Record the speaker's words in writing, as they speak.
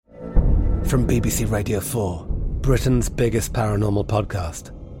From BBC Radio 4, Britain's biggest paranormal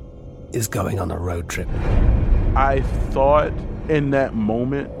podcast is going on a road trip. I thought in that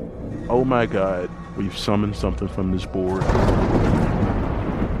moment, oh my God, we've summoned something from this board.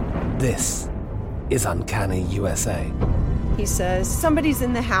 This is Uncanny USA. He says, somebody's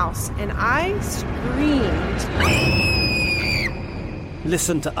in the house, and I screamed.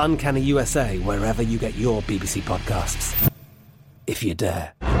 Listen to Uncanny USA wherever you get your BBC podcasts, if you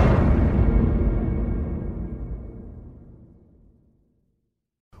dare.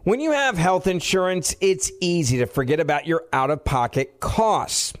 When you have health insurance, it's easy to forget about your out-of-pocket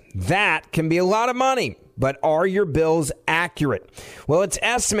costs. That can be a lot of money, but are your bills accurate? Well, it's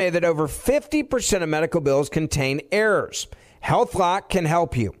estimated that over 50% of medical bills contain errors. HealthLock can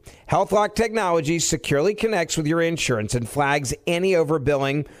help you. HealthLock technology securely connects with your insurance and flags any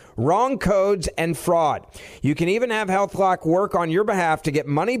overbilling, wrong codes, and fraud. You can even have HealthLock work on your behalf to get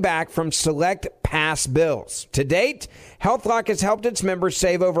money back from select past bills. To date, HealthLock has helped its members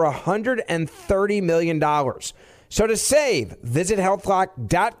save over $130 million. So to save, visit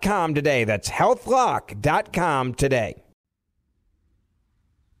healthlock.com today. That's healthlock.com today.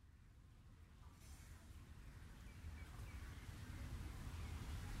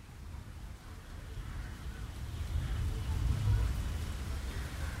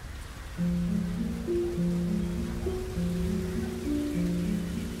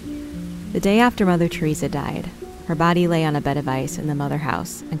 The day after Mother Teresa died, her body lay on a bed of ice in the Mother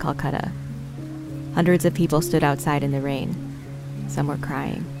House in Calcutta. Hundreds of people stood outside in the rain. Some were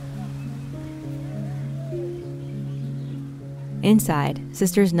crying. Inside,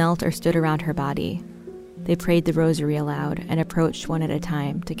 sisters knelt or stood around her body. They prayed the rosary aloud and approached one at a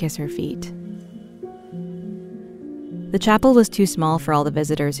time to kiss her feet. The chapel was too small for all the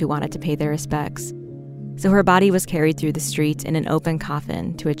visitors who wanted to pay their respects, so her body was carried through the streets in an open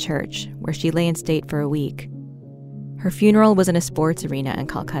coffin to a church where she lay in state for a week. Her funeral was in a sports arena in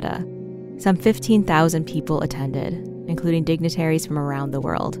Calcutta. Some 15,000 people attended, including dignitaries from around the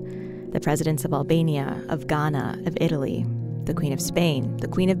world, the presidents of Albania, of Ghana, of Italy, the Queen of Spain, the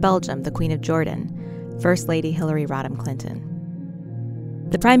Queen of Belgium, the Queen of Jordan, First Lady Hillary Rodham Clinton.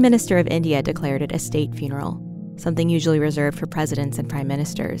 The Prime Minister of India declared it a state funeral, something usually reserved for presidents and prime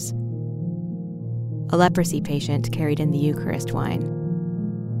ministers. A leprosy patient carried in the Eucharist wine.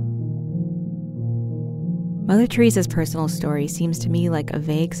 Mother Teresa's personal story seems to me like a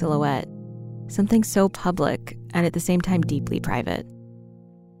vague silhouette, something so public and at the same time deeply private.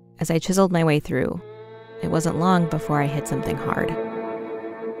 As I chiseled my way through, it wasn't long before I hit something hard.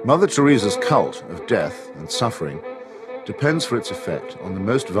 Mother Teresa's cult of death and suffering depends for its effect on the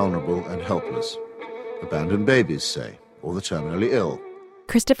most vulnerable and helpless. Abandoned babies, say, or the terminally ill.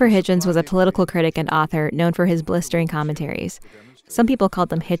 Christopher Hitchens was a political critic and author known for his blistering commentaries. Some people called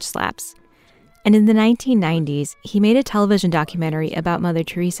them Hitch slaps. And in the 1990s, he made a television documentary about Mother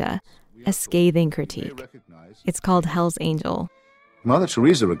Teresa, a scathing critique. It's called Hell's Angel. Mother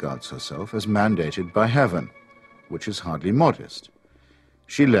Teresa regards herself as mandated by heaven, which is hardly modest.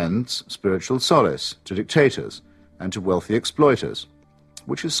 She lends spiritual solace to dictators and to wealthy exploiters,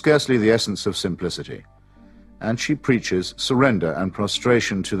 which is scarcely the essence of simplicity. And she preaches surrender and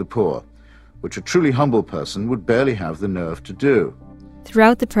prostration to the poor, which a truly humble person would barely have the nerve to do.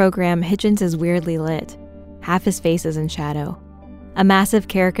 Throughout the program, Hitchens is weirdly lit. Half his face is in shadow. A massive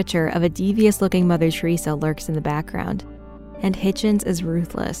caricature of a devious-looking Mother Teresa lurks in the background. And Hitchens is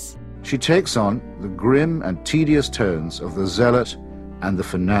ruthless. She takes on the grim and tedious tones of the zealot and the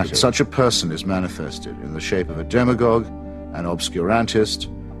fanatic. Such a person is manifested in the shape of a demagogue, an obscurantist,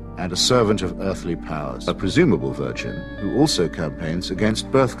 and a servant of earthly powers, a presumable virgin who also campaigns against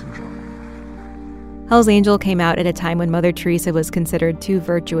birth control. Hell's Angel came out at a time when Mother Teresa was considered too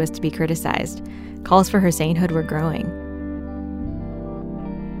virtuous to be criticized. Calls for her sainthood were growing.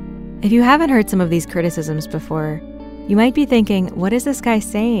 If you haven't heard some of these criticisms before, you might be thinking, what is this guy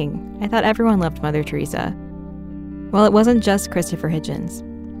saying? I thought everyone loved Mother Teresa. Well, it wasn't just Christopher Hitchens.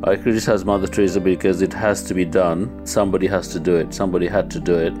 I criticize Mother Teresa because it has to be done. Somebody has to do it. Somebody had to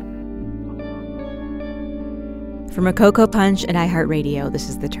do it. From a Cocoa Punch and iHeartRadio, this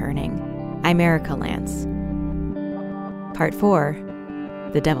is The Turning. I'm Erica Lance. Part 4,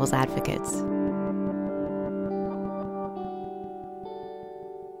 The Devil's Advocates.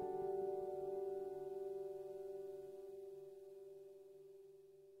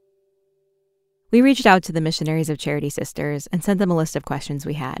 We reached out to the Missionaries of Charity Sisters and sent them a list of questions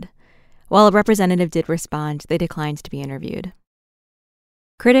we had. While a representative did respond, they declined to be interviewed.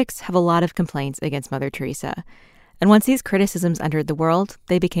 Critics have a lot of complaints against Mother Teresa, and once these criticisms entered the world,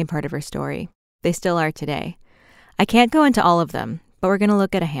 they became part of her story. They still are today. I can't go into all of them, but we're going to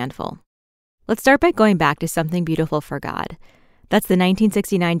look at a handful. Let's start by going back to Something Beautiful for God. That's the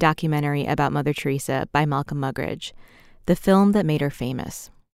 1969 documentary about Mother Teresa by Malcolm Muggeridge, the film that made her famous.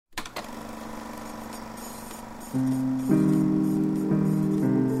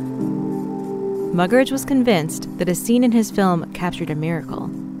 Muggeridge was convinced that a scene in his film captured a miracle.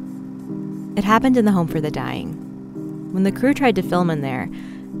 It happened in the Home for the Dying. When the crew tried to film in there,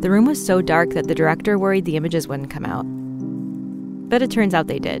 the room was so dark that the director worried the images wouldn't come out. But it turns out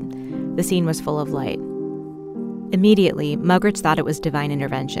they did. The scene was full of light. Immediately, Muggeridge thought it was divine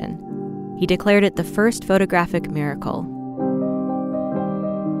intervention. He declared it the first photographic miracle.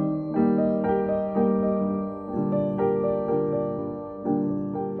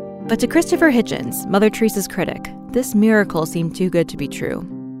 But to Christopher Hitchens, Mother Teresa's critic, this miracle seemed too good to be true.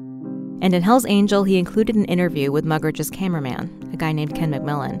 And in Hell's Angel, he included an interview with Muggeridge's cameraman, a guy named Ken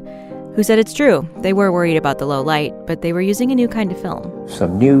McMillan, who said it's true. They were worried about the low light, but they were using a new kind of film.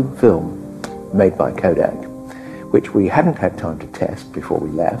 Some new film made by Kodak, which we hadn't had time to test before we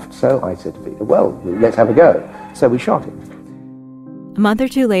left. So I said to Peter, well, let's have a go. So we shot it. A month or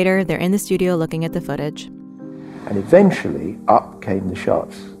two later, they're in the studio looking at the footage. And eventually, up came the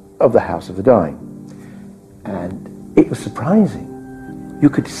shots of the House of the Dying. And it was surprising. You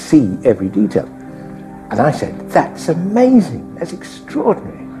could see every detail. And I said, that's amazing. That's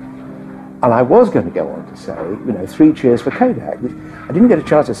extraordinary. And I was going to go on to say, 3 cheers for Kodak. I didn't get a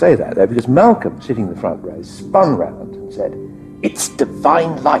chance to say that, though, because Malcolm, sitting in the front row, spun round and said, it's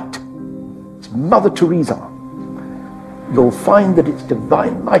divine light. It's Mother Teresa. You'll find that it's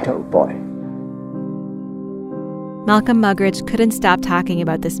divine light, old boy. Malcolm Muggeridge couldn't stop talking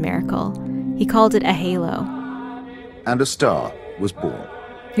about this miracle. He called it a halo. And a star was born.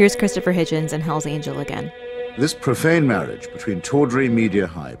 Here's Christopher Hitchens and Hell's Angel again. This profane marriage between tawdry media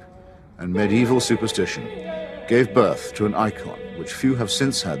hype and medieval superstition gave birth to an icon which few have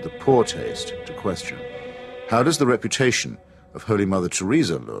since had the poor taste to question. How does the reputation of Holy Mother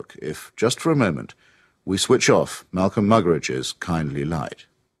Teresa look if, just for a moment, we switch off Malcolm Muggeridge's kindly light?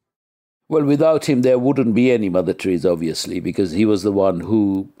 Well, without him, there wouldn't be any Mother Teresa, obviously, because he was the one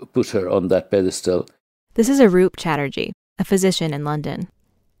who put her on that pedestal. This is Arup Chatterjee, a physician in London.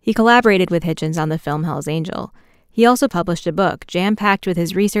 He collaborated with Hitchens on the film Hell's Angel. He also published a book jam-packed with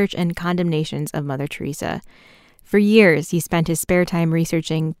his research and condemnations of Mother Teresa. For years, he spent his spare time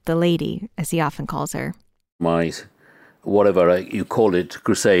researching the lady, as he often calls her. My, whatever you call it,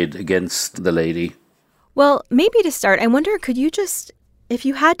 crusade against the lady. Well, maybe to start, I wonder, could you just, if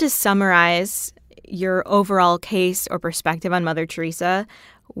you had to summarize your overall case or perspective on Mother Teresa,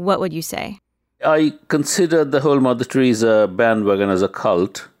 what would you say? I consider the whole Mother Teresa bandwagon as a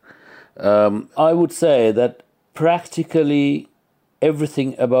cult. I would say that practically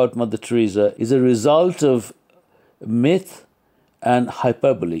everything about Mother Teresa is a result of myth and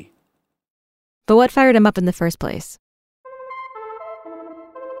hyperbole. But what fired him up in the first place?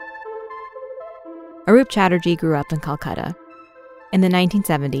 Arup Chatterjee grew up in Calcutta. In the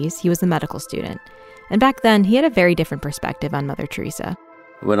 1970s, he was a medical student. And back then, he had a very different perspective on Mother Teresa.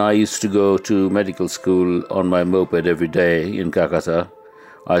 When I used to go to medical school on my moped every day in Calcutta,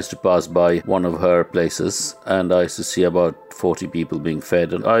 I used to pass by one of her places and I used to see about 40 people being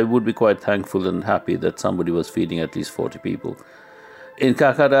fed. And I would be quite thankful and happy that somebody was feeding at least 40 people. In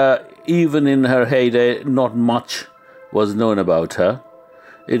Calcutta, even in her heyday, not much was known about her.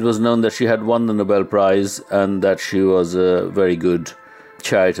 It was known that she had won the Nobel Prize and that she was a very good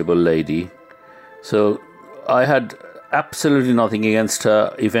charitable lady. So I had absolutely nothing against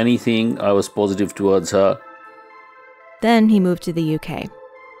her. If anything, I was positive towards her. Then he moved to the UK.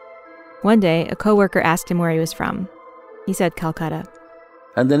 One day, a coworker asked him where he was from. He said Calcutta.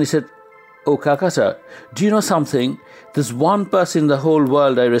 And then he said, oh, Calcutta, do you know something? There's one person in the whole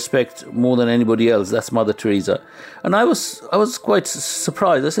world I respect more than anybody else. That's Mother Teresa. And I was quite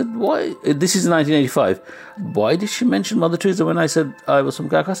surprised. I said, why? This is 1985. Why did she mention Mother Teresa when I said I was from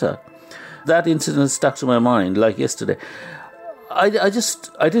Calcutta? That incident stuck to my mind like yesterday. I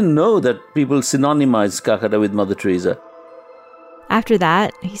didn't know that people synonymized Calcutta with Mother Teresa. After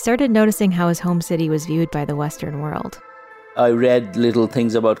that, he started noticing how his home city was viewed by the Western world. I read little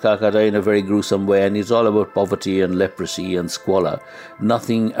things about Calcutta in a very gruesome way, and it's all about poverty and leprosy and squalor.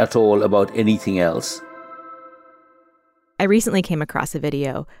 Nothing at all about anything else. I recently came across a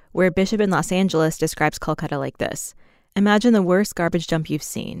video where a bishop in Los Angeles describes Calcutta like this. Imagine the worst garbage dump you've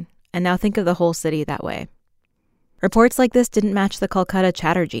seen, and now think of the whole city that way. Reports like this didn't match the Calcutta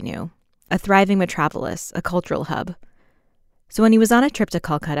Chatterjee knew, a thriving metropolis, a cultural hub. So when he was on a trip to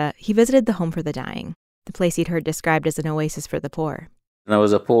Calcutta, he visited the Home for the Dying, the place he'd heard described as an oasis for the poor. And I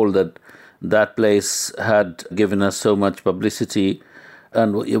was appalled that that place had given us so much publicity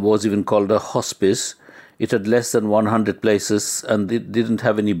and it was even called a hospice. It had less than 100 places, and they didn't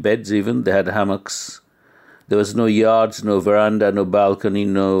have any beds even. They had hammocks. There was no yards, no veranda, no balcony,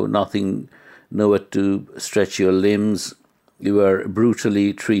 nothing, nowhere to stretch your limbs. You were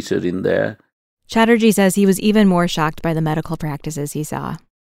brutally treated in there. Chatterjee says he was even more shocked by the medical practices he saw.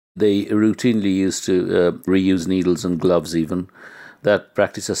 They routinely used to reuse needles and gloves even. That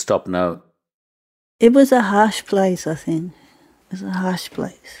practice has stopped now. It was a harsh place, I think. It was a harsh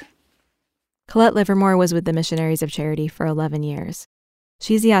place. Colette Livermore was with the Missionaries of Charity for 11 years.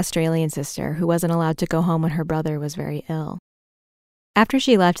 She's the Australian sister who wasn't allowed to go home when her brother was very ill. After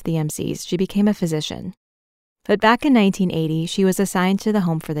she left the MCs, she became a physician. But back in 1980, she was assigned to the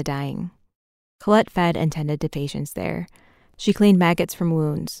Home for the Dying. Colette fed and tended to patients there. She cleaned maggots from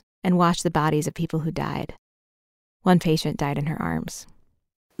wounds and washed the bodies of people who died. One patient died in her arms.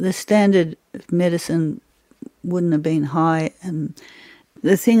 The standard of medicine wouldn't have been high, and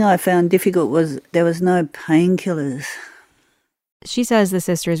the thing I found difficult was there was no painkillers. She says the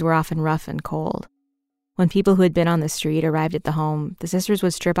sisters were often rough and cold. When people who had been on the street arrived at the home, the sisters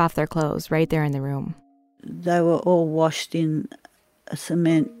would strip off their clothes right there in the room. They were all washed in a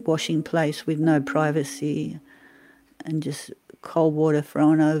cement washing place with no privacy and just cold water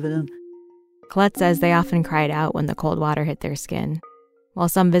thrown over them. Colette says they often cried out when the cold water hit their skin, while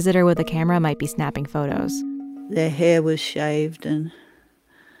some visitor with a camera might be snapping photos. Their hair was shaved, and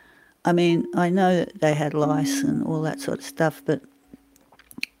I mean, I know that they had lice and all that sort of stuff, but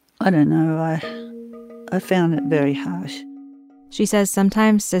I don't know, I found it very harsh. She says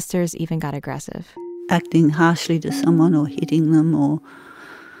sometimes sisters even got aggressive. Acting harshly to someone or hitting them or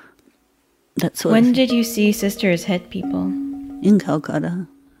that sort of thing. When did you see sisters hit people? In Calcutta.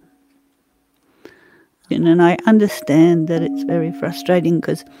 And I understand that it's very frustrating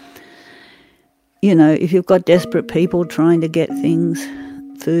because, you know, if you've got desperate people trying to get things,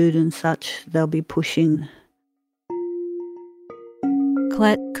 food and such, they'll be pushing.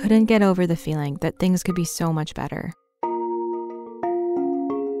 Colette couldn't get over the feeling that things could be so much better.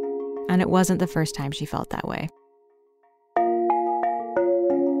 And it wasn't the first time she felt that way.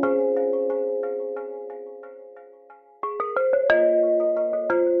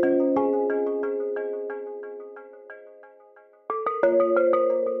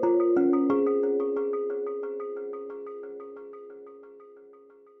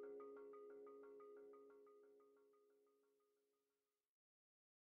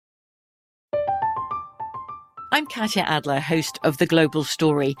 I'm Katya Adler, host of The Global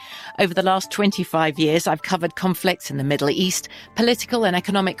Story. Over the last 25 years, I've covered conflicts in the Middle East, political and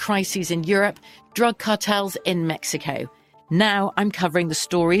economic crises in Europe, drug cartels in Mexico. Now I'm covering the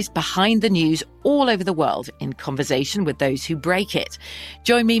stories behind the news all over the world in conversation with those who break it.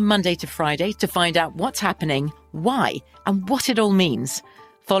 Join me Monday to Friday to find out what's happening, why, and what it all means.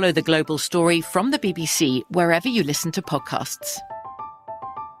 Follow The Global Story from the BBC wherever you listen to podcasts.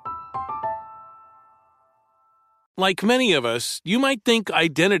 Like many of us, you might think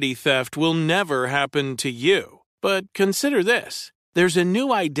identity theft will never happen to you. But consider this. There's a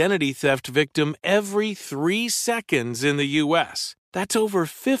new identity theft victim every 3 seconds in the U.S. That's over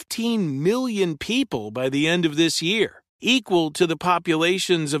 15 million people by the end of this year, equal to the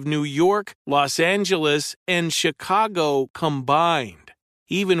populations of New York, Los Angeles, and Chicago combined.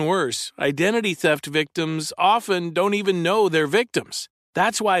 Even worse, identity theft victims often don't even know they're victims.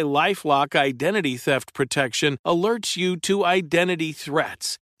 That's why LifeLock Identity Theft Protection alerts you to identity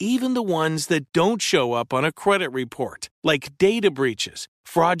threats, even the ones that don't show up on a credit report, like data breaches,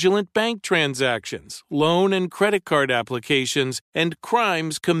 fraudulent bank transactions, loan and credit card applications, and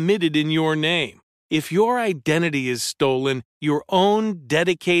crimes committed in your name. If your identity is stolen, your own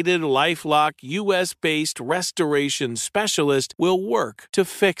dedicated LifeLock US-based restoration specialist will work to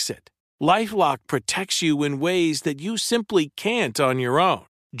fix it. LifeLock protects you in ways that you simply can't on your own.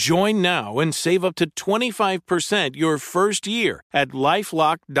 Join now and save up to 25% your first year at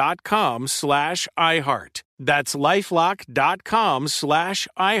LifeLock.com/iHeart. That's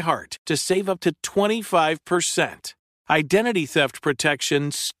LifeLock.com/iHeart to save up to 25%. Identity theft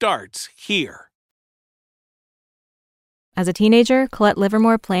protection starts here. As a teenager, Colette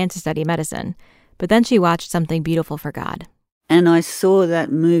Livermore planned to study medicine, but then she watched Something Beautiful for God. And I saw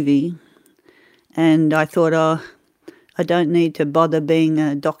that movie and I thought, I don't need to bother being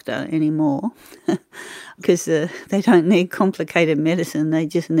a doctor anymore because they don't need complicated medicine, they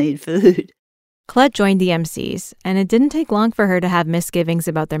just need food. Colette joined the MCs, and it didn't take long for her to have misgivings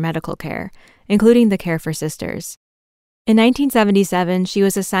about their medical care, including the care for sisters. In 1977, she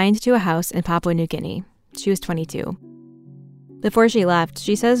was assigned to a house in Papua New Guinea. She was 22. Before she left,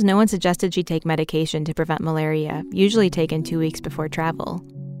 she says no one suggested she take medication to prevent malaria, usually taken 2 weeks before travel.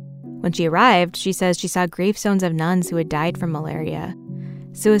 When she arrived, she says she saw gravestones of nuns who had died from malaria.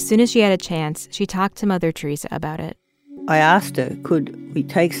 So as soon as she had a chance, she talked to Mother Teresa about it. I asked her, could we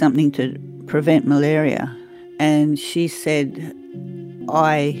take something to prevent malaria? And she said,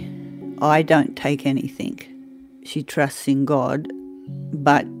 I don't take anything. She trusts in God,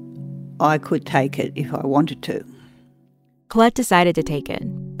 but I could take it if I wanted to. Colette decided to take it,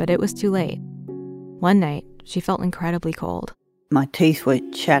 but it was too late. One night, she felt incredibly cold. My teeth were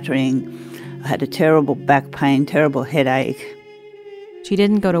chattering. I had a terrible back pain, terrible headache. She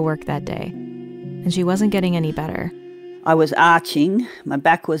didn't go to work that day, and she wasn't getting any better. I was arching, my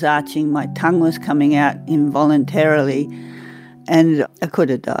back was arching, my tongue was coming out involuntarily, and I could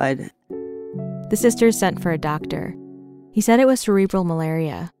have died. The sisters sent for a doctor. He said it was cerebral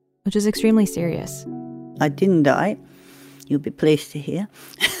malaria, which is extremely serious. I didn't die. You'll be pleased to hear.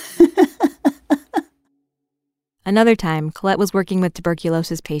 Another time, Colette was working with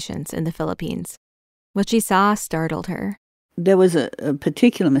tuberculosis patients in the Philippines. What she saw startled her. There was a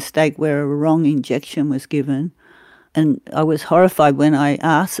particular mistake where a wrong injection was given, and I was horrified when I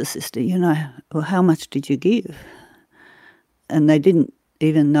asked the sister, well, how much did you give? And they didn't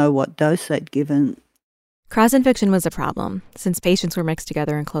even know what dose they'd given. Cross-infection was a problem, since patients were mixed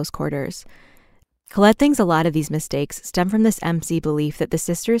together in close quarters. Colette thinks a lot of these mistakes stem from this MC belief that the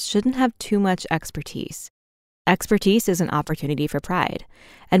sisters shouldn't have too much expertise. Expertise is an opportunity for pride,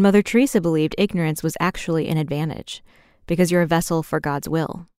 and Mother Teresa believed ignorance was actually an advantage, because you're a vessel for God's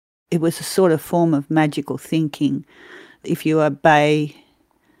will. It was a sort of form of magical thinking. If you obey,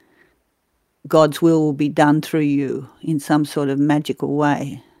 God's will be done through you in some sort of magical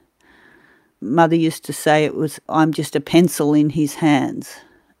way. Mother used to say it was, I'm just a pencil in his hands,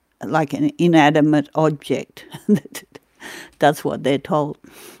 like an inanimate object. That's what they're told.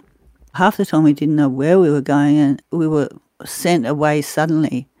 Half the time we didn't know where we were going, and we were sent away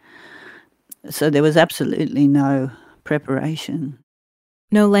suddenly. So there was absolutely no preparation.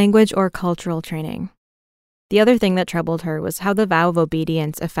 No language or cultural training. The other thing that troubled her was how the vow of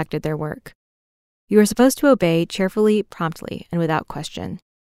obedience affected their work. You were supposed to obey cheerfully, promptly, and without question.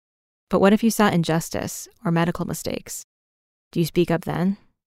 But what if you saw injustice or medical mistakes? Do you speak up then?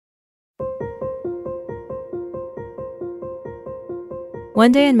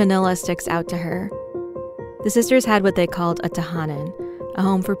 One day in Manila sticks out to her. The sisters had what they called a tahanan, a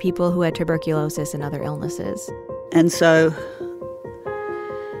home for people who had tuberculosis and other illnesses. And so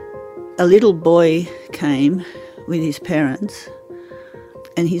a little boy came with his parents,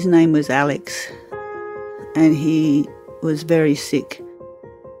 and his name was Alex, and he was very sick.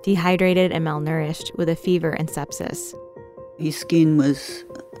 Dehydrated and malnourished with a fever and sepsis. His skin was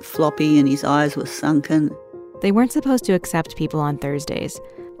floppy and his eyes were sunken. They weren't supposed to accept people on Thursdays,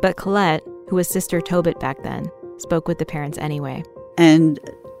 but Colette, who was Sister Tobit back then, spoke with the parents anyway. And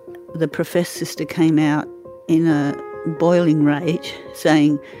the professed sister came out in a boiling rage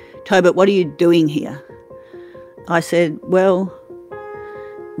saying, Tobit, what are you doing here? I said, well,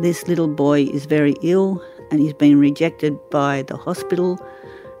 this little boy is very ill and he's been rejected by the hospital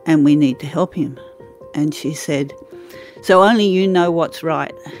and we need to help him. And she said, so only you know what's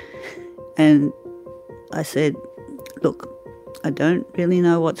right. And I said, look, I don't really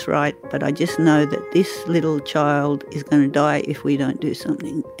know what's right, but I just know that this little child is going to die if we don't do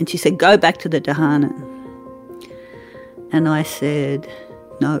something. And she said, go back to the tahanan. And I said,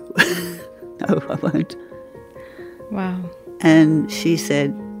 no, no, I won't. Wow. And she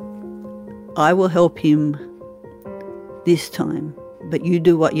said, I will help him this time, but you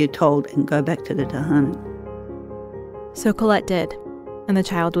do what you're told and go back to the tahanan. So Colette did, and the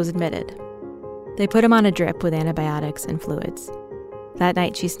child was admitted. They put him on a drip with antibiotics and fluids. That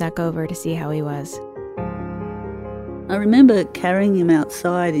night she snuck over to see how he was. I remember carrying him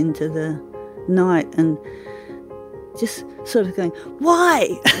outside into the night and just sort of going, why?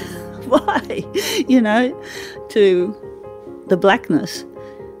 Why? To the blackness.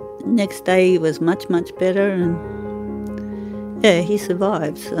 Next day he was much, much better and yeah, he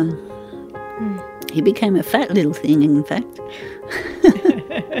survived. So he became a fat little thing, in fact.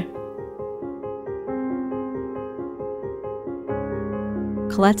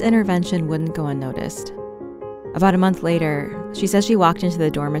 Colette's intervention wouldn't go unnoticed. About a month later, she says she walked into the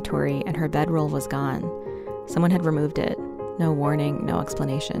dormitory and her bedroll was gone. Someone had removed it. No warning, no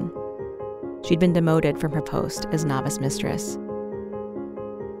explanation. She'd been demoted from her post as novice mistress.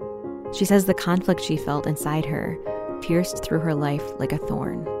 She says the conflict she felt inside her pierced through her life like a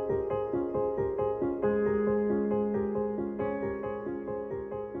thorn.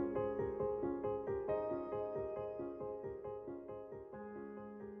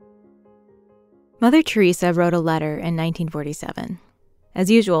 Mother Teresa wrote a letter in 1947.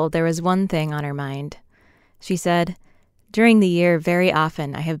 As usual, there was one thing on her mind. She said, "During the year, very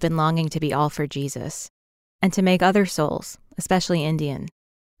often I have been longing to be all for Jesus, and to make other souls, especially Indian,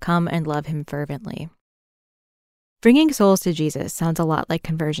 come and love him fervently." Bringing souls to Jesus sounds a lot like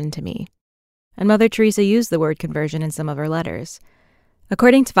conversion to me. And Mother Teresa used the word conversion in some of her letters.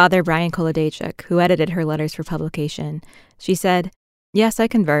 According to Father Brian Kolodejchuk, who edited her letters for publication, she said, "Yes, I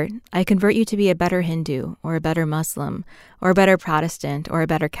convert. I convert you to be a better Hindu, or a better Muslim, or a better Protestant, or a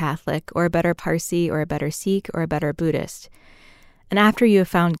better Catholic, or a better Parsi, or a better Sikh, or a better Buddhist. And after you have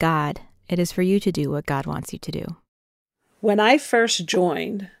found God, it is for you to do what God wants you to do." When I first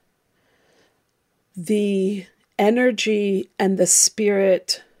joined, the energy and the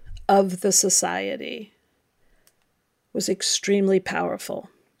spirit of the society was extremely powerful.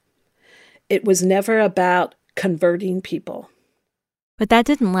 It was never about converting people. But that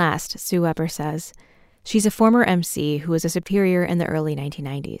didn't last, Sue Weber says. She's a former MC who was a superior in the early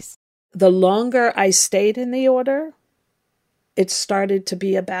 1990s. The longer I stayed in the order, it started to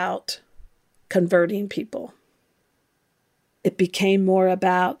be about converting people. It became more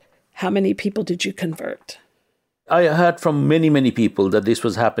about how many people did you convert? I heard from many people that this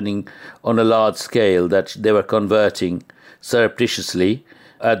was happening on a large scale, that they were converting surreptitiously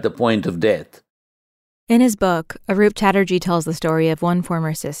at the point of death. In his book, Arup Chatterjee tells the story of one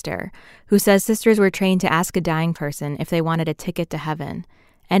former sister who says sisters were trained to ask a dying person if they wanted a ticket to heaven,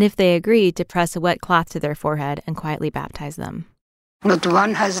 and if they agreed, to press a wet cloth to their forehead and quietly baptize them. Not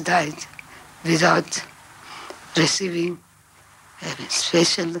one has died without receiving a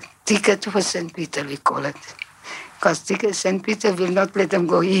special ticket for St. Peter, we call it. Because St. Peter will not let them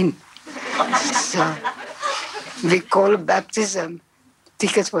go in. So we call baptism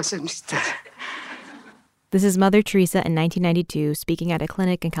ticket for St. Peter. This is Mother Teresa in 1992 speaking at a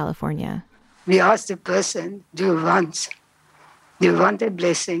clinic in California. We asked the person, do you want a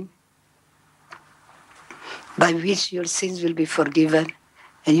blessing by which your sins will be forgiven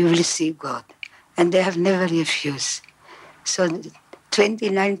and you will see God? And they have never refused. So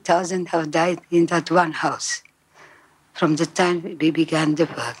 29,000 have died in that one house from the time we began the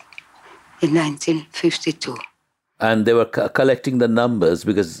work in 1952. And they were collecting the numbers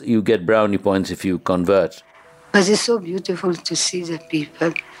because you get brownie points if you convert. But it's so beautiful to see the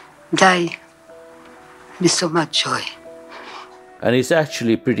people die with so much joy. And it's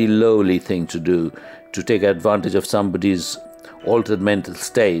actually a pretty lowly thing to do, to take advantage of somebody's altered mental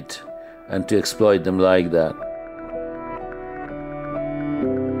state and to exploit them like that.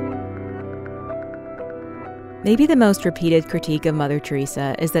 Maybe the most repeated critique of Mother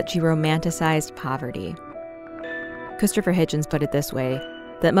Teresa is that she romanticized poverty. Christopher Hitchens put it this way,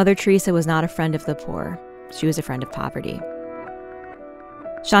 that Mother Teresa was not a friend of the poor, she was a friend of poverty.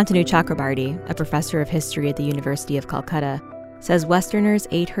 Shantanu Chakrabarty, a professor of history at the University of Calcutta, says Westerners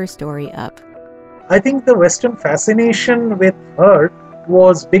ate her story up. I think the Western fascination with her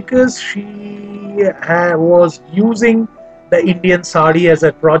was because she was using the Indian sari as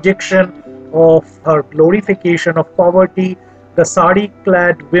a projection of her glorification of poverty. The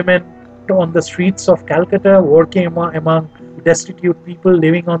sari-clad women on the streets of Calcutta, working among destitute people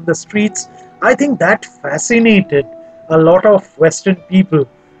living on the streets. I think that fascinated a lot of Western people,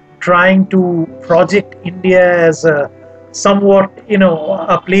 trying to project India as a somewhat,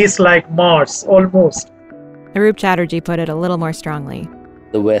 a place like Mars, almost. Arup Chatterjee put it a little more strongly.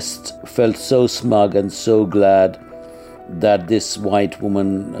 The West felt so smug and so glad that this white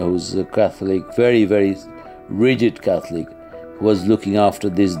woman, who's a Catholic, very, very rigid Catholic, was looking after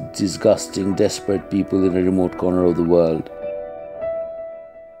these disgusting, desperate people in a remote corner of the world.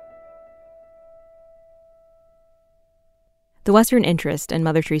 The Western interest in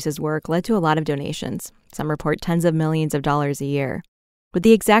Mother Teresa's work led to a lot of donations. Some report tens of millions of dollars a year. But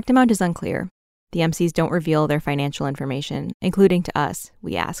the exact amount is unclear. The MCs don't reveal their financial information, including to us,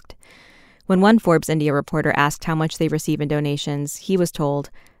 we asked. When one Forbes India reporter asked how much they receive in donations, he was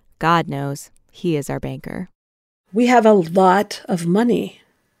told, God knows, he is our banker. We have a lot of money.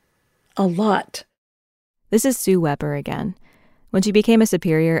 A lot. This is Sue Weber again. When she became a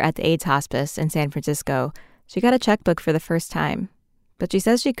superior at the AIDS hospice in San Francisco, she got a checkbook for the first time, but she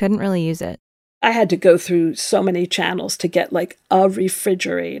says she couldn't really use it. I had to go through so many channels to get like a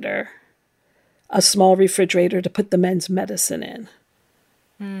refrigerator, a small refrigerator to put the men's medicine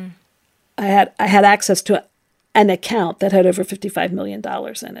in. I had access to an account that had over $55 million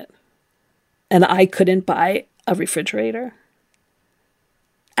in it, and I couldn't buy a refrigerator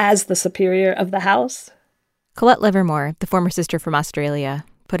as the superior of the house. Colette Livermore, the former sister from Australia,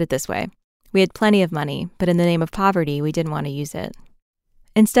 put it this way. We had plenty of money, but in the name of poverty, we didn't want to use it.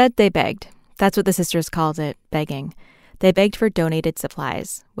 Instead, they begged. That's what the sisters called it, begging. They begged for donated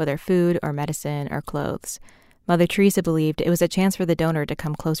supplies, whether food or medicine or clothes. Mother Teresa believed it was a chance for the donor to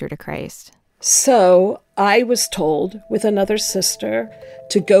come closer to Christ. So I was told, with another sister,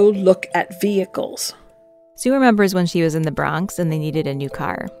 to go look at vehicles. Sue remembers when she was in the Bronx and they needed a new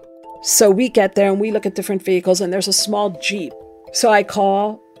car. So we get there and we look at different vehicles, and there's a small Jeep. So I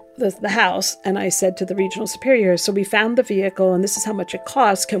call the house and I said to the regional superior, so we found the vehicle and this is how much it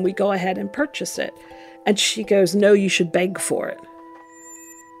costs. Can we go ahead and purchase it? And she goes, no, you should beg for it.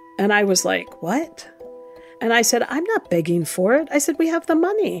 And I was like, what? And I said, I'm not begging for it. I said, we have the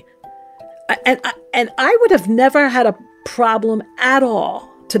money. And I would have never had a problem at all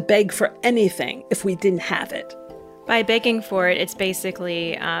to beg for anything if we didn't have it. By begging for it, it's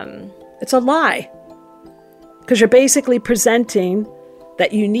basically... It's a lie. Because you're basically presenting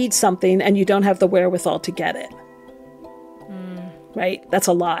that you need something and you don't have the wherewithal to get it. Right? That's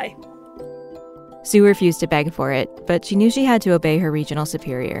a lie. Sue refused to beg for it, but she knew she had to obey her regional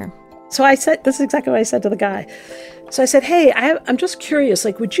superior. So I said, this is exactly what I said to the guy. So I said, hey, I'm just curious,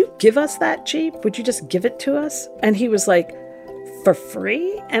 like, would you give us that Jeep? Would you just give it to us? And he was like, for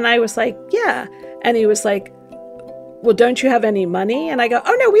free? And I was like, yeah. And he was like, well, don't you have any money? And I go,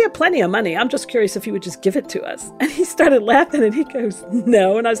 oh, no, we have plenty of money. I'm just curious if you would just give it to us. And he started laughing and he goes,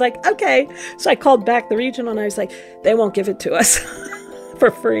 no. And I was like, okay. So I called back the regional and I was like, they won't give it to us for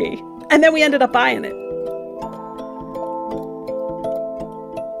free. And then we ended up buying it.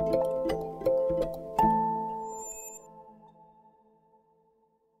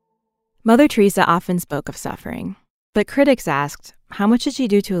 Mother Teresa often spoke of suffering, but critics asked, how much did she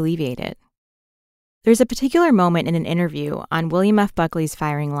do to alleviate it? There's a particular moment in an interview on William F. Buckley's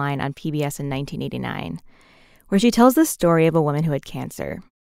Firing Line on PBS in 1989, where she tells the story of a woman who had cancer.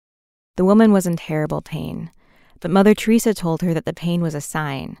 The woman was in terrible pain, but Mother Teresa told her that the pain was a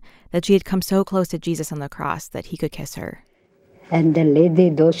sign that she had come so close to Jesus on the cross that he could kiss her. And the lady,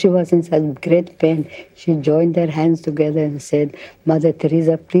 though she was in such great pain, she joined her hands together and said, Mother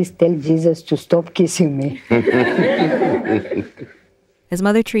Teresa, please tell Jesus to stop kissing me. As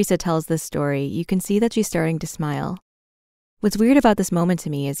Mother Teresa tells this story, you can see that she's starting to smile. What's weird about this moment to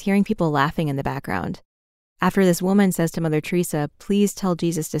me is hearing people laughing in the background. After this woman says to Mother Teresa, please tell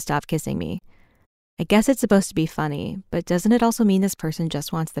Jesus to stop kissing me. I guess it's supposed to be funny, but doesn't it also mean this person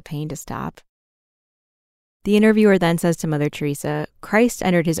just wants the pain to stop? The interviewer then says to Mother Teresa, Christ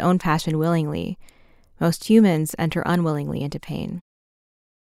entered his own passion willingly. Most humans enter unwillingly into pain.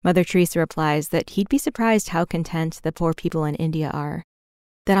 Mother Teresa replies that he'd be surprised how content the poor people in India are,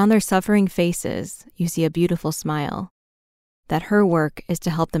 that on their suffering faces you see a beautiful smile, that her work is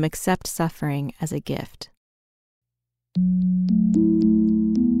to help them accept suffering as a gift.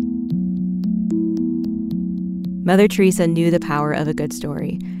 Mother Teresa knew the power of a good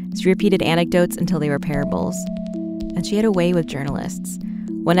story. She repeated anecdotes until they were parables. And she had a way with journalists.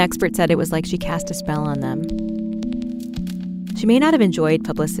 One expert said it was like she cast a spell on them. She may not have enjoyed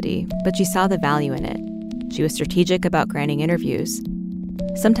publicity, but she saw the value in it. She was strategic about granting interviews.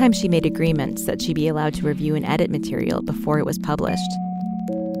 Sometimes she made agreements that she be allowed to review and edit material before it was published.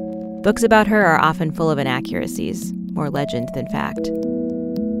 Books about her are often full of inaccuracies, more legend than fact.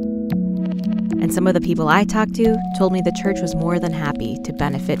 And some of the people I talked to told me the church was more than happy to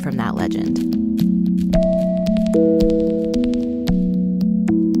benefit from that legend.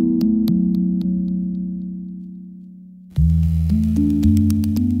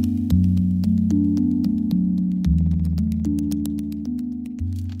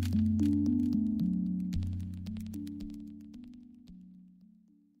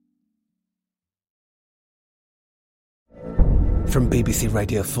 From BBC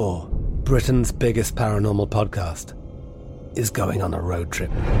Radio 4, Britain's biggest paranormal podcast is going on a road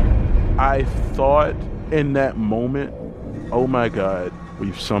trip. I thought in that moment, oh my God,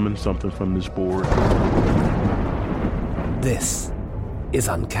 we've summoned something from this board. This is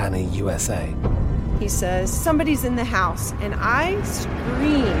Uncanny USA. He says, somebody's in the house, and I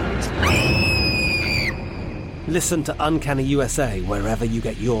screamed. Listen to Uncanny USA wherever you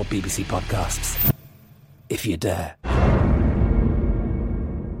get your BBC podcasts, if you dare.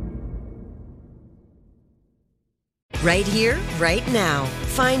 Right here, right now.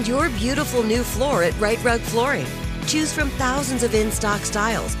 Find your beautiful new floor at Rite Rug Flooring. Choose from thousands of in-stock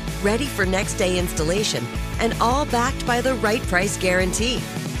styles, ready for next day installation, and all backed by the right price guarantee.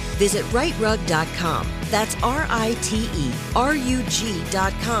 Visit riterug.com. That's RITERUG.com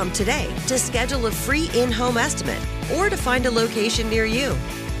today to schedule a free in-home estimate or to find a location near you.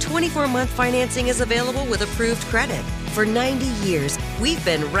 24-month financing is available with approved credit. For 90 years, we've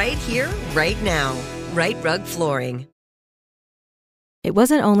been right here, right now. Rite Rug Flooring. It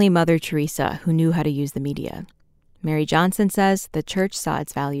wasn't only Mother Teresa who knew how to use the media. Mary Johnson says the church saw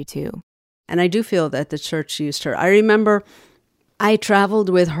its value too. And I do feel that the church used her. I remember I traveled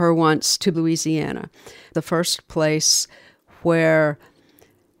with her once to Louisiana, the first place where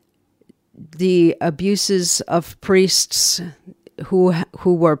the abuses of priests who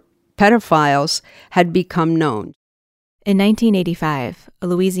were pedophiles had become known. In 1985, a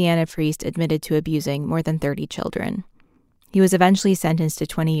Louisiana priest admitted to abusing more than 30 children. He was eventually sentenced to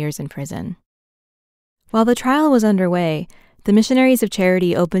 20 years in prison. While the trial was underway, the Missionaries of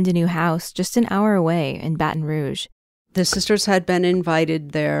Charity opened a new house just an hour away in Baton Rouge. The sisters had been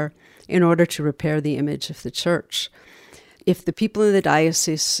invited there in order to repair the image of the church. If the people in the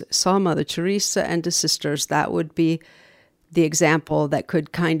diocese saw Mother Teresa and the sisters, that would be the example that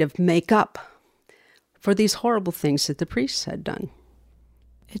could kind of make up for these horrible things that the priests had done.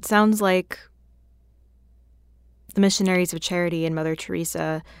 It sounds like the Missionaries of Charity and Mother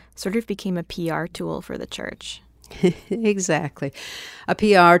Teresa sort of became a PR tool for the church. Exactly. A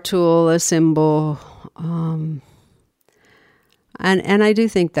PR tool, a symbol. And I do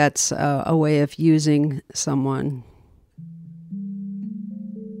think that's a way of using someone.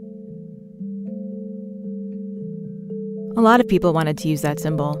 A lot of people wanted to use that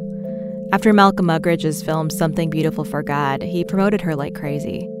symbol. After Malcolm Muggeridge's film Something Beautiful for God, he promoted her like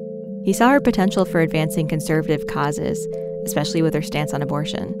crazy. He saw her potential for advancing conservative causes, especially with her stance on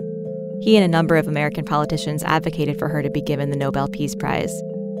abortion. He and a number of American politicians advocated for her to be given the Nobel Peace Prize.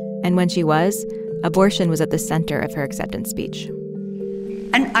 And when she was, abortion was at the center of her acceptance speech.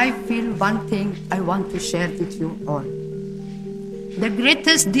 And I feel one thing I want to share with you all. The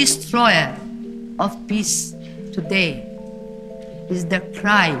greatest destroyer of peace today is the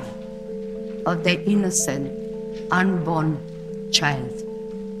cry of the innocent, unborn child.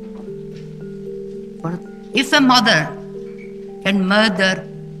 For if a mother can murder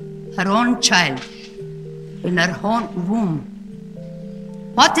her own child in her own womb,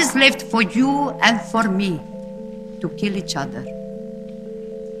 what is left for you and for me to kill each other?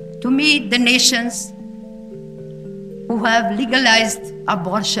 To me, the nations who have legalized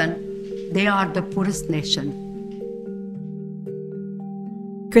abortion, they are the poorest nation.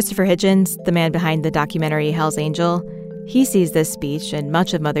 Christopher Hitchens, the man behind the documentary Hell's Angel, he sees this speech and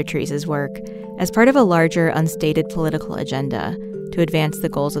much of Mother Teresa's work as part of a larger, unstated political agenda to advance the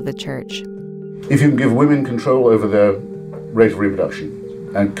goals of the church. If you can give women control over their rate of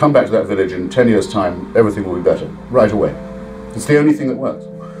reproduction and come back to that village in 10 years' time, everything will be better, right away. It's the only thing that works.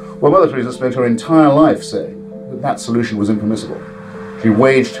 Well, Mother Teresa spent her entire life saying that that solution was impermissible. She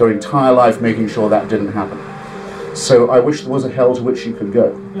waged her entire life making sure that didn't happen. So I wish there was a hell to which she could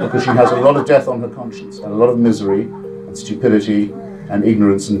go, because she has a lot of death on her conscience, and a lot of misery, and stupidity, and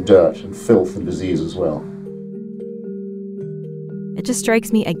ignorance, and dirt, and filth, and disease as well. It just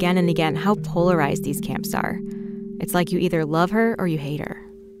strikes me again and again how polarized these camps are. It's like you either love her or you hate her.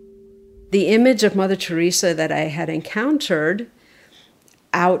 The image of Mother Teresa that I had encountered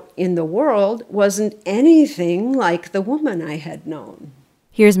out in the world wasn't anything like the woman I had known.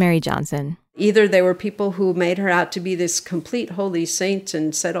 Here's Mary Johnson. Either they were people who made her out to be this complete holy saint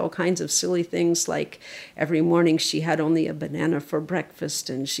and said all kinds of silly things like every morning she had only a banana for breakfast,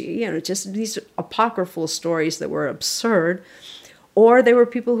 and she, just these apocryphal stories that were absurd. Or they were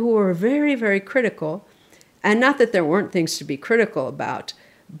people who were very, very critical, and not that there weren't things to be critical about,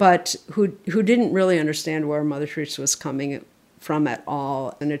 but who didn't really understand where Mother Teresa was coming from at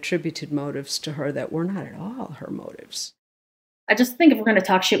all and attributed motives to her that were not at all her motives. I just think if we're going to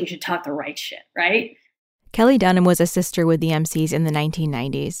talk shit, we should talk the right shit, right? Kelly Dunham was a sister with the MCs in the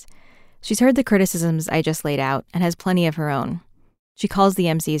 1990s. She's heard the criticisms I just laid out and has plenty of her own. She calls the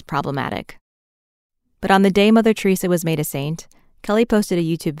MCs problematic. But on the day Mother Teresa was made a saint, Kelly posted a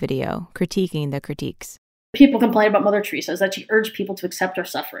YouTube video critiquing the critiques. People complain about Mother Teresa is that she urged people to accept her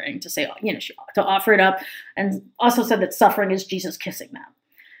suffering, to say, to offer it up, and also said that suffering is Jesus kissing them.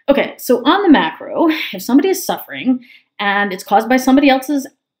 Okay, so on the macro, if somebody is suffering and it's caused by somebody else's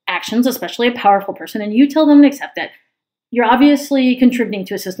actions, especially a powerful person, and you tell them to accept that, you're obviously contributing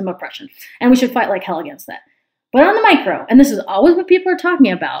to a system of oppression, and we should fight like hell against that. But on the micro, and this is always what people are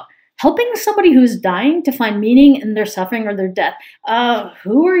talking about, helping somebody who's dying to find meaning in their suffering or their death,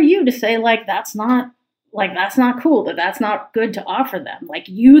 who are you to say, that's not cool, that's not good to offer them? Like,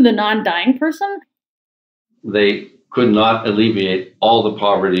 you, the non-dying person? They could not alleviate all the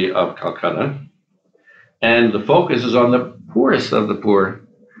poverty of Calcutta. And the focus is on the poorest of the poor,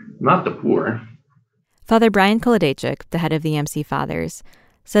 not the poor. Father Brian Kolodejczyk, the head of the MC Fathers,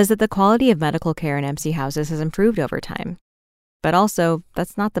 says that the quality of medical care in MC houses has improved over time. But also,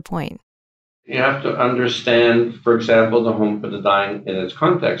 that's not the point. You have to understand, for example, the Home for the Dying in its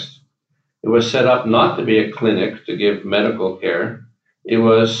context. It was set up not to be a clinic to give medical care. It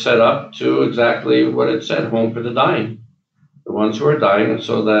was set up to exactly what it said, Home for the Dying. The ones who are dying, and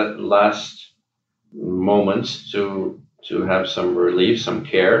so that last moments to have some relief, some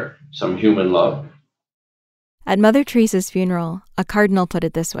care, some human love. At Mother Teresa's funeral, a cardinal put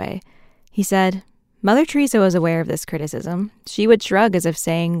it this way. He said, Mother Teresa was aware of this criticism. She would shrug as if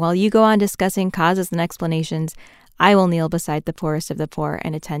saying, while you go on discussing causes and explanations, I will kneel beside the poorest of the poor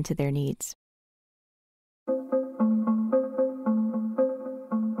and attend to their needs.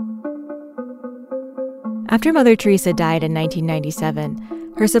 After Mother Teresa died in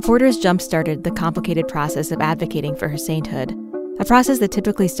 1997, her supporters jump-started the complicated process of advocating for her sainthood, a process that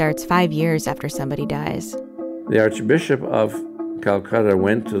typically starts 5 years after somebody dies. The Archbishop of Calcutta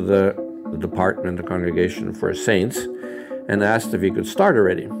went to the department, the Congregation for Saints, and asked if he could start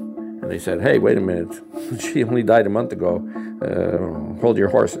already. And they said, hey, wait a minute, she only died a month ago, hold your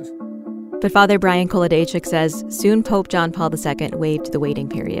horses. But Father Brian Kolodejczyk says soon Pope John Paul II waived the waiting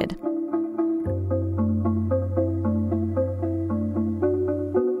period.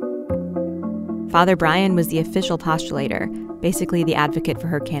 Father Brian was the official postulator, basically the advocate for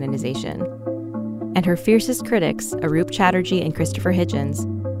her canonization. And her fiercest critics, Arup Chatterjee and Christopher Hitchens,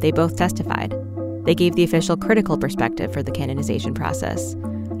 they both testified. They gave the official critical perspective for the canonization process,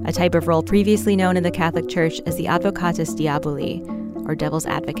 a type of role previously known in the Catholic Church as the Advocatus Diaboli, or devil's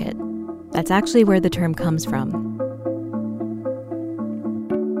advocate. That's actually where the term comes from.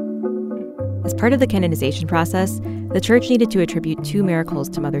 As part of the canonization process, the Church needed to attribute 2 miracles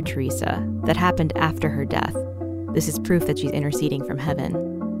to Mother Teresa that happened after her death. This is proof that she's interceding from heaven.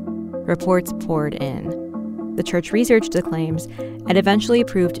 Reports poured in. The Church researched the claims and eventually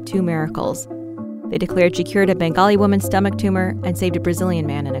proved 2 miracles. They declared she cured a Bengali woman's stomach tumor and saved a Brazilian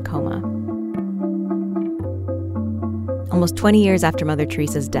man in a coma. Almost 20 years after Mother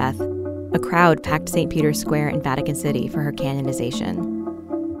Teresa's death, a crowd packed St. Peter's Square in Vatican City for her canonization.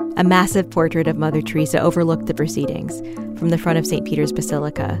 A massive portrait of Mother Teresa overlooked the proceedings from the front of St. Peter's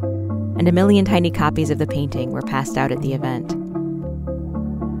Basilica, and 1 million tiny copies of the painting were passed out at the event.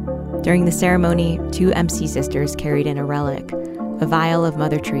 During the ceremony, 2 MC sisters carried in a relic, a vial of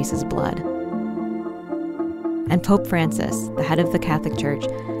Mother Teresa's blood. And Pope Francis, the head of the Catholic Church,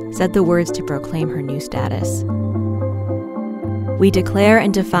 said the words to proclaim her new status. We declare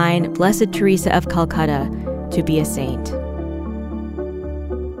and define Blessed Teresa of Calcutta to be a saint.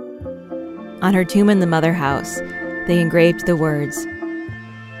 On her tomb in the Mother House, they engraved the words,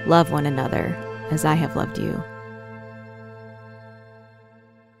 "Love one another as I have loved you."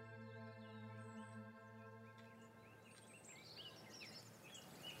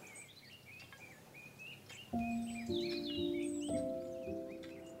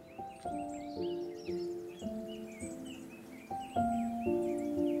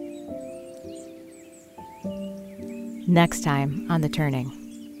 Next time on The Turning.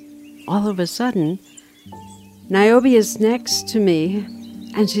 All of a sudden, Niobe is next to me,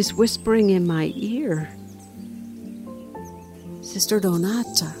 and she's whispering in my ear. Sister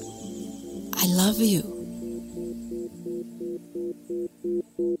Donata, I love you.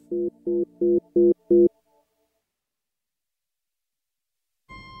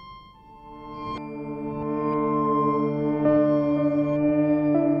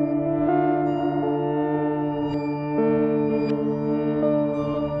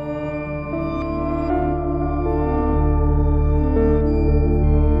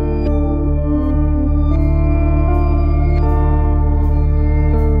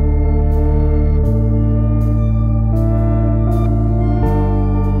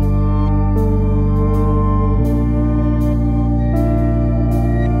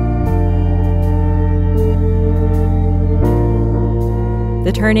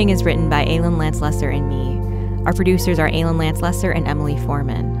 The Turning is written by Aylin Lance Lesser and me. Our producers are Aylin Lance Lesser and Emily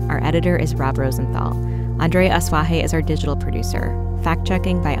Foreman. Our editor is Rob Rosenthal. Andrea Aswaje is our digital producer.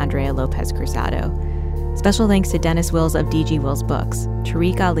 Fact-checking by Andrea Lopez Cruzado. Special thanks to Dennis Wills of DG Wills Books,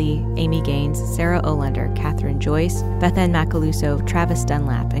 Tariq Ali, Amy Gaines, Sarah Olander, Catherine Joyce, Bethan Macaluso, Travis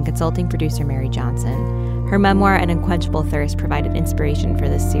Dunlap, and consulting producer Mary Johnson. Her memoir, An Unquenchable Thirst, provided inspiration for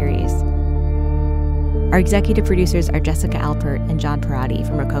this series. Our executive producers are Jessica Alpert and John Parati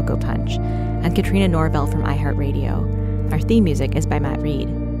from Rococo Punch, and Katrina Norvell from iHeartRadio. Our theme music is by Matt Reed.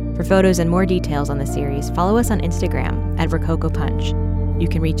 For photos and more details on the series, follow us on Instagram at Rococo Punch. You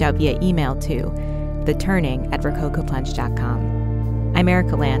can reach out via email to theturning@rococopunch.com. I'm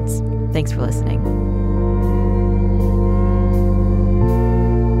Erica Lance. Thanks for listening.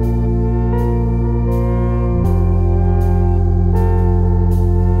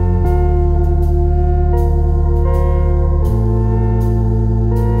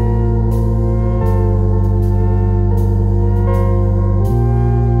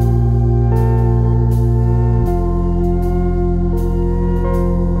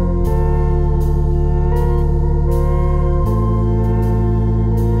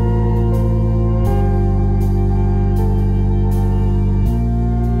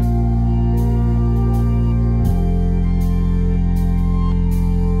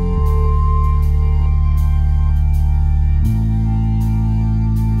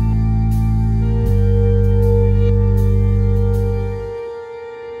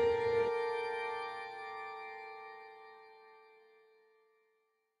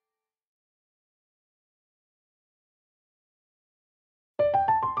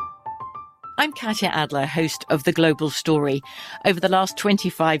 I'm Katya Adler, host of The Global Story. Over the last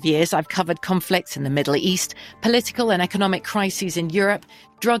 25 years, I've covered conflicts in the Middle East, political and economic crises in Europe,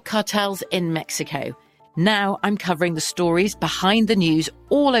 drug cartels in Mexico. Now I'm covering the stories behind the news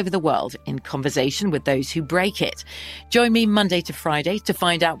all over the world in conversation with those who break it. Join me Monday to Friday to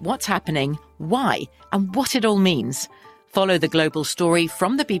find out what's happening, why, and what it all means. Follow The Global Story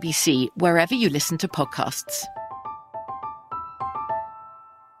from the BBC wherever you listen to podcasts.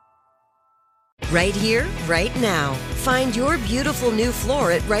 Right here, right now. Find your beautiful new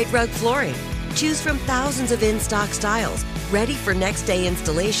floor at Right Rug Flooring. Choose from thousands of in-stock styles, ready for next day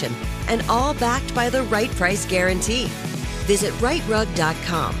installation, and all backed by the right price guarantee. Visit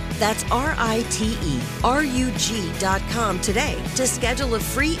rightrug.com. That's RITERUG.com today to schedule a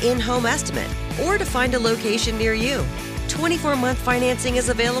free in-home estimate or to find a location near you. 24-month financing is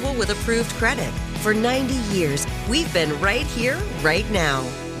available with approved credit. For 90 years, we've been right here, right now.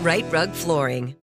 Right Rug Flooring.